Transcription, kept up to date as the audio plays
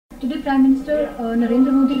Today, Prime Minister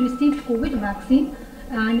Narendra Modi received COVID vaccine,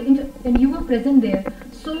 and you were present there.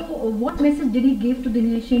 So, what message did he give to the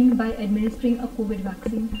nation by administering a COVID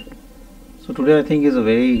vaccine? So today I think is a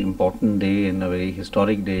very important day and a very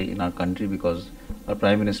historic day in our country, because our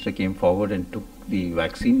Prime Minister came forward and took the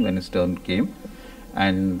vaccine when his turn came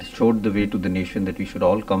and showed the way to the nation that we should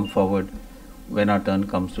all come forward when our turn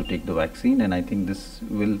comes to take the vaccine. And I think this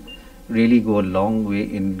will really go a long way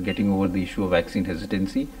in getting over the issue of vaccine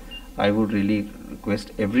hesitancy. I would really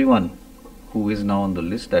request everyone who is now on the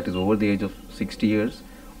list, that is over the age of 60 years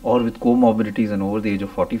or with comorbidities and over the age of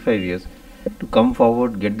 45 years, to come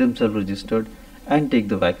forward, get themselves registered and take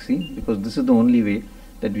the vaccine, because this is the only way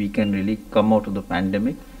that we can really come out of the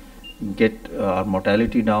pandemic, get our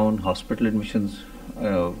mortality down, hospital admissions,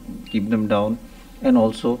 keep them down, and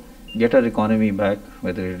also get our economy back,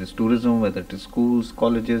 whether it is tourism, whether it is schools,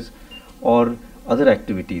 colleges or other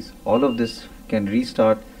activities. All of this can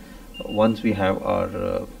restart once we have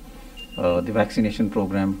our the vaccination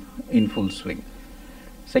program in full swing.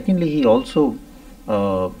 Secondly, he also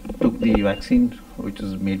took the vaccine which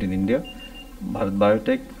is made in India, Bharat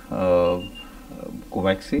Biotech,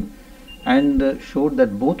 Covaxin, and showed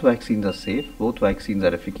that both vaccines are safe, both vaccines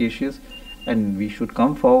are efficacious, and we should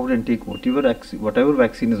come forward and take whatever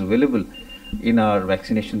vaccine is available in our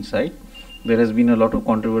vaccination site. There has been a lot of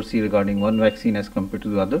controversy regarding one vaccine as compared to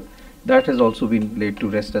the other. That has also been laid to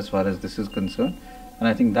rest as far as this is concerned, and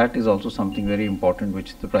I think that is also something very important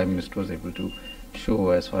which the Prime Minister was able to show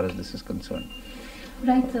as far as this is concerned.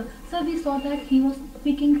 Right, sir. Sir, we saw that he was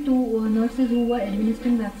speaking to nurses who were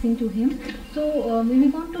administering vaccine to him. So we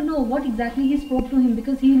want to know what exactly he spoke to him,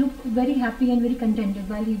 because he looked very happy and very contented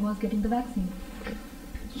while he was getting the vaccine.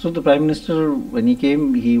 So the Prime Minister, when he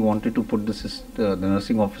came, he wanted to put the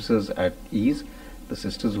nursing officers at ease, the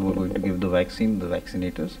sisters who were going to give the vaccine, the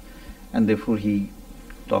vaccinators, and therefore he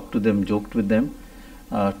talked to them, joked with them,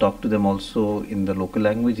 talked to them also in the local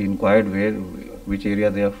language. He inquired which area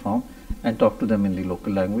they are from, and talk to them in the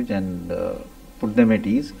local language and put them at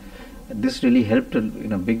ease. This really helped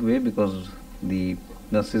in a big way, because the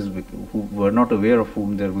nurses who were not aware of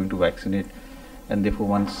whom they are going to vaccinate, and therefore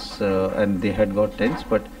once and they had got tense,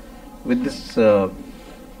 but with this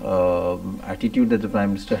attitude that the Prime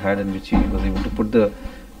Minister had, and which he was able to put the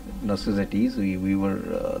nurses at ease,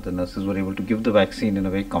 the nurses were able to give the vaccine in a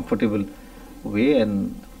very comfortable way,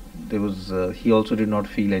 and there was he also did not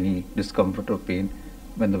feel any discomfort or pain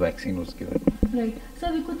when the vaccine was given. Right.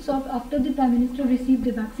 So we could solve, after the Prime Minister received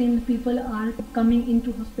the vaccine, people are coming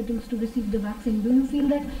into hospitals to receive the vaccine. Do you feel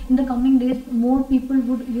that in the coming days more people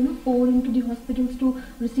would pour into the hospitals to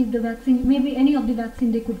receive the vaccine, maybe any of the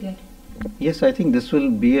vaccine they could get? Yes, I think this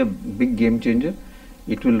will be a big game changer.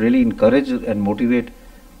 It will really encourage and motivate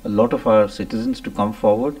a lot of our citizens to come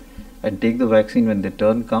forward and take the vaccine when their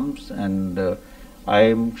turn comes, and I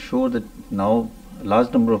am sure that now a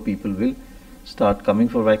large number of people will start coming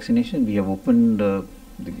for vaccination. We have opened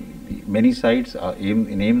many sites. In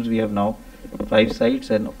AIIMS we have now 5 sites,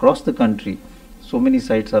 and across the country so many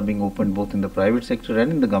sites are being opened both in the private sector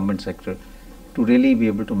and in the government sector, to really be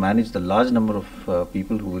able to manage the large number of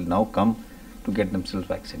people who will now come to get themselves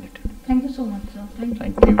vaccinated. Thank you so much, sir.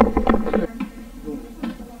 Thank you.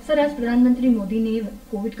 Sir, आज प्रधानमंत्री मोदी ने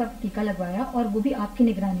Covid का टीका लगवाया और वो भी आपकी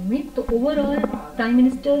निगरानी में, तो ओवरऑल प्राइम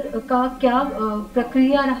मिनिस्टर का क्या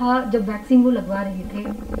प्रक्रिया रहा जब वैक्सीन वो लगवा रहे थे?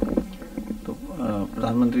 तो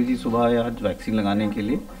प्रधानमंत्री जी सुबह आए आज वैक्सीन लगाने के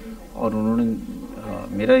लिए, और उन्होंने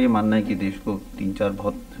मेरा ये मानना है कि देश को 3-4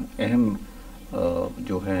 बहुत अहम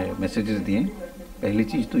जो है मैसेजेस दिए। पहली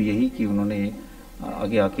चीज़ तो यही कि उन्होंने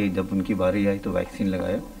आगे आके जब उनकी बारी आई तो वैक्सीन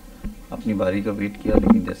लगाया, अपनी बारी का वेट किया,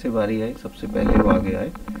 लेकिन जैसे बारी आई सबसे पहले वो आगे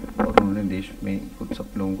आए और उन्होंने देश में कुछ सब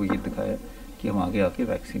लोगों को ये दिखाया कि हम आगे आके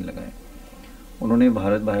वैक्सीन लगाएं। उन्होंने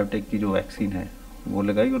भारत बायोटेक की जो वैक्सीन है वो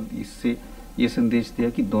लगाई, और इससे ये संदेश दिया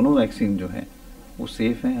कि दोनों वैक्सीन जो हैं वो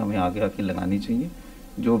सेफ़ हैं, हमें आगे आके लगानी चाहिए।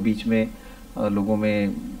 जो बीच में लोगों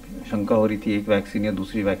में शंका हो रही थी एक वैक्सीन या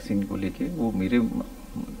दूसरी वैक्सीन को लेके, वो मेरे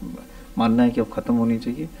मानना है कि अब ख़त्म होनी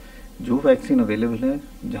चाहिए। जो वैक्सीन अवेलेबल है,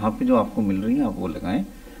 जहाँ पे जो आपको मिल रही हैं आप वो लगाएं,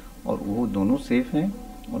 और वो दोनों सेफ़ हैं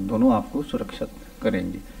और दोनों आपको सुरक्षित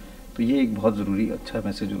करेंगे। तो ये एक बहुत ज़रूरी अच्छा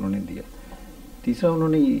मैसेज उन्होंने दिया। तीसरा,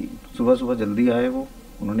 उन्होंने सुबह सुबह जल्दी आए,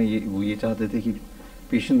 उन्होंने ये चाहते थे कि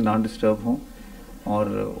पेशेंट ना डिस्टर्ब हों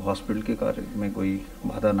और हॉस्पिटल के कार्य में कोई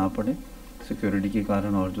बाधा ना पड़े सिक्योरिटी के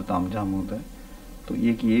कारण और जो तामझाम होता है। तो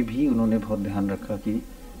ये भी उन्होंने बहुत ध्यान रखा कि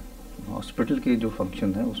हॉस्पिटल के जो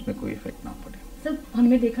फंक्शन है उसमें कोई इफेक्ट ना पड़े। सर,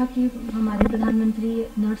 हमने देखा कि हमारे प्रधानमंत्री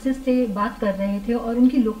नर्सेस से बात कर रहे थे और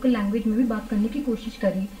उनकी लोकल लैंग्वेज में भी बात करने की कोशिश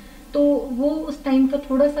करी, तो वो उस टाइम का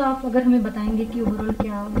थोड़ा सा आप अगर हमें बताएंगे कि ओवरऑल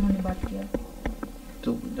क्या उन्होंने बात किया?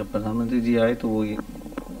 तो जब प्रधानमंत्री जी आए तो वो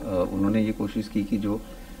उन्होंने ये कोशिश की कि जो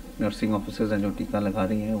नर्सिंग ऑफिसर्स हैं जो टीका लगा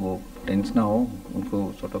रही हैं वो टेंस ना हो,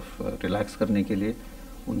 उनको सॉर्ट ऑफ रिलैक्स करने के लिए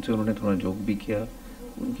उनसे उन्होंने थोड़ा जोक भी किया,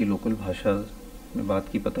 उनकी लोकल भाषा में बात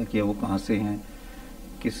की, पता किया वो कहाँ से हैं,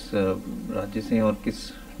 किस राज्य से हैं और किस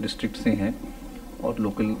डिस्ट्रिक्ट से हैं, और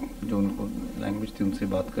लोकल जो उनको लैंग्वेज थी उनसे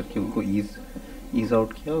बात करके उनको ईज़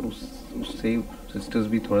आउट किया, और उससे सिस्टर्स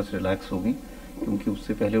भी थोड़ा सा रिलैक्स हो गई, क्योंकि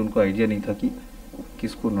उससे पहले उनको आइडिया नहीं था कि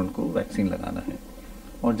किसको उनको वैक्सीन लगाना है।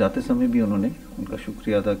 और जाते समय भी उन्होंने उनका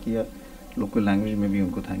शुक्रिया अदा किया, लोकल लैंग्वेज में भी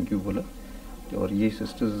उनको थैंक यू बोला, और ये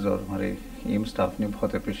सिस्टर्स और हमारे एम स्टाफ ने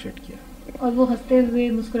बहुत अप्रिशिएट किया। और वो हंसते हुए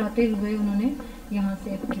मुस्कुराते हुए उन्होंने यहाँ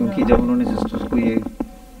से, क्योंकि जब उन्होंने सिस्टर्स को ये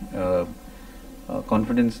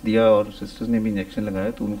कॉन्फिडेंस दिया और सिस्टर्स ने भी इंजेक्शन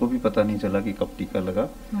लगाया तो उनको भी पता नहीं चला कि कब टीका लगा,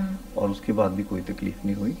 और उसके बाद भी कोई तकलीफ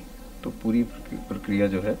नहीं हुई, तो पूरी प्रक्रिया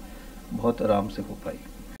जो है बहुत आराम से हो पाई।